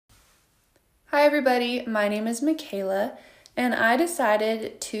Hi everybody, my name is Michaela, and I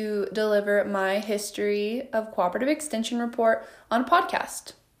decided to deliver my History of Cooperative Extension report on a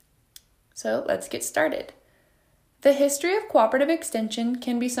podcast. So let's get started. The history of cooperative extension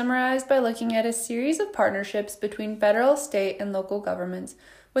can be summarized by looking at a series of partnerships between federal, state, and local governments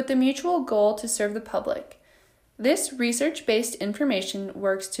with the mutual goal to serve the public. This research-based information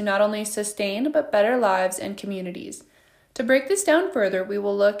works to not only sustain but better lives and communities. To break this down further, we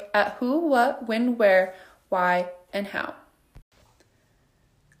will look at who, what, when, where, why, and how.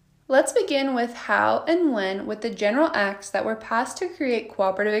 Let's begin with how and when with the general acts that were passed to create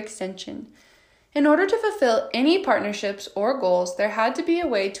cooperative extension. In order to fulfill any partnerships or goals, there had to be a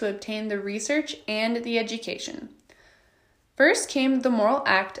way to obtain the research and the education. First came the Morrill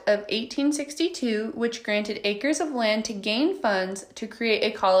Act of 1862, which granted acres of land to gain funds to create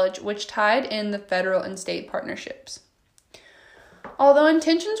a college which tied in the federal and state partnerships. Although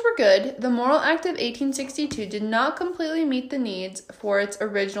intentions were good, the Morrill Act of 1862 did not completely meet the needs for its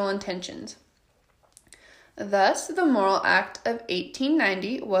original intentions. Thus, the Morrill Act of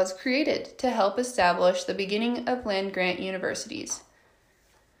 1890 was created to help establish the beginning of land-grant universities.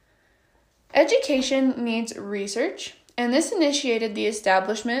 Education needs research, and this initiated the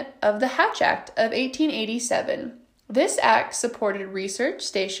establishment of the Hatch Act of 1887. This act supported research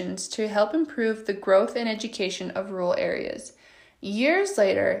stations to help improve the growth and education of rural areas. Years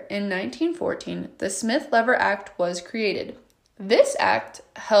later, in 1914, the Smith-Lever Act was created. This act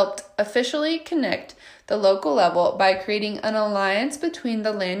helped officially connect the local level by creating an alliance between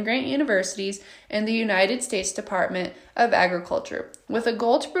the land-grant universities and the United States Department of Agriculture, with a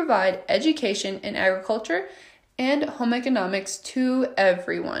goal to provide education in agriculture and home economics to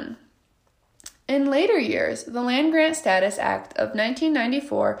everyone. In later years, the Land Grant Status Act of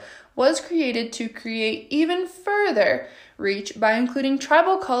 1994 was created to create even further reach by including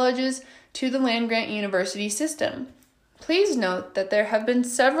tribal colleges to the land-grant university system. Please note that there have been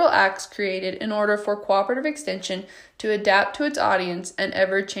several acts created in order for cooperative extension to adapt to its audience and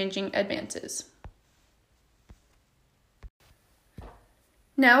ever-changing advances.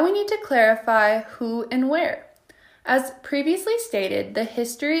 Now we need to clarify who and where. As previously stated, the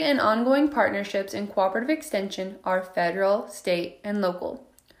history and ongoing partnerships in cooperative extension are federal, state, and local.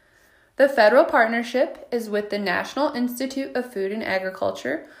 The federal partnership is with the National Institute of Food and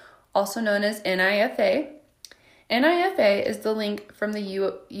Agriculture, also known as NIFA. NIFA is the link from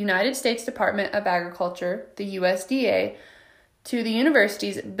the United States Department of Agriculture, the USDA, to the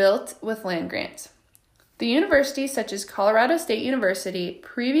universities built with land grants. The universities such as Colorado State University,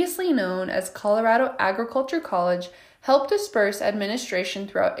 previously known as Colorado Agriculture College, help disperse administration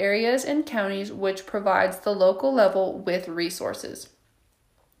throughout areas and counties, which provides the local level with resources.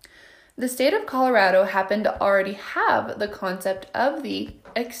 The state of Colorado happened to already have the concept of the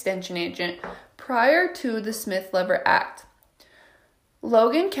extension agent prior to the Smith-Lever Act.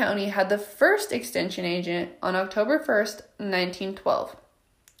 Logan County had the first extension agent on October 1st, 1912.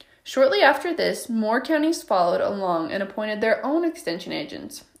 Shortly after this, more counties followed along and appointed their own extension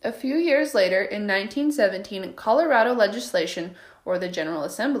agents. A few years later, in 1917, Colorado legislation, or the General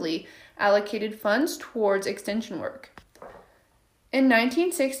Assembly, allocated funds towards extension work. In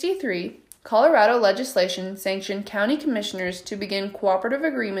 1963, Colorado legislation sanctioned county commissioners to begin cooperative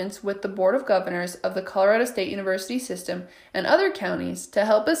agreements with the Board of Governors of the Colorado State University system and other counties to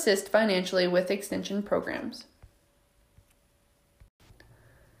help assist financially with extension programs.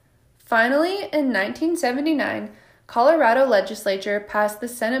 Finally, in 1979, Colorado legislature passed the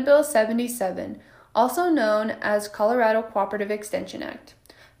Senate Bill 77, also known as Colorado Cooperative Extension Act.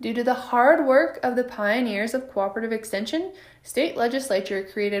 Due to the hard work of the pioneers of cooperative extension, state legislature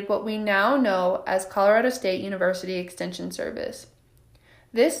created what we now know as Colorado State University Extension Service.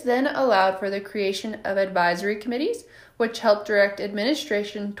 This then allowed for the creation of advisory committees, which helped direct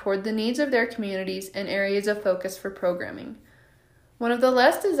administration toward the needs of their communities and areas of focus for programming. One of the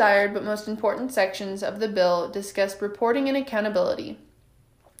less desired but most important sections of the bill discussed reporting and accountability.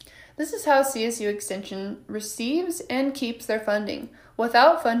 This is how CSU Extension receives and keeps their funding.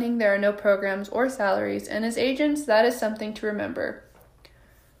 Without funding, there are no programs or salaries, and as agents, that is something to remember.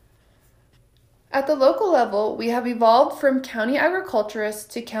 At the local level, we have evolved from county agriculturists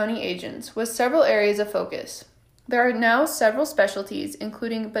to county agents, with several areas of focus. There are now several specialties,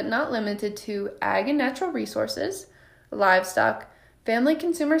 including but not limited to ag and natural resources, livestock, family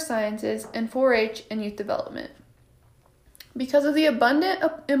consumer sciences, and 4-H and youth development. Because of the abundant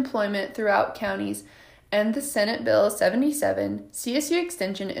employment throughout counties and the Senate Bill 77, CSU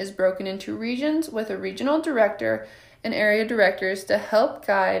Extension is broken into regions with a regional director and area directors to help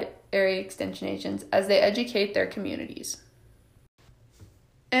guide area extension agents as they educate their communities.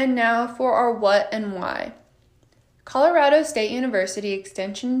 And now for our what and why. Colorado State University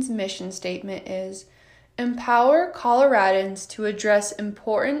Extension's mission statement is empower Coloradans to address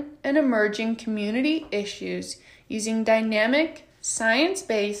important and emerging community issues using dynamic,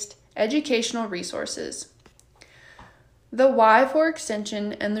 science-based educational resources. The why for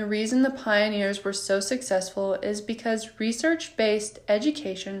Extension and the reason the pioneers were so successful is because research-based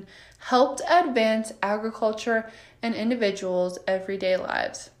education helped advance agriculture and individuals' everyday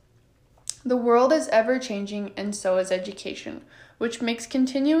lives. The world is ever-changing and so is education, which makes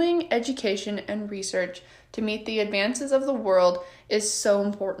continuing education and research to meet the advances of the world is so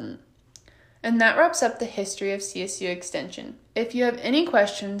important. And that wraps up the history of CSU Extension. If you have any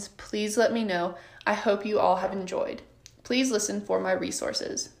questions, please let me know. I hope you all have enjoyed. Please listen for my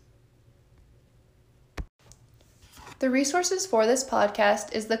resources. The resources for this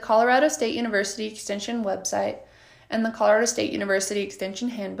podcast is the Colorado State University Extension website and the Colorado State University Extension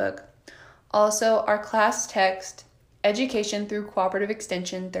Handbook. Also, our class text, Education Through Cooperative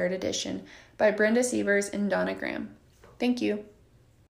Extension, 3rd edition, by Brenda Sievers and Donna Graham. Thank you.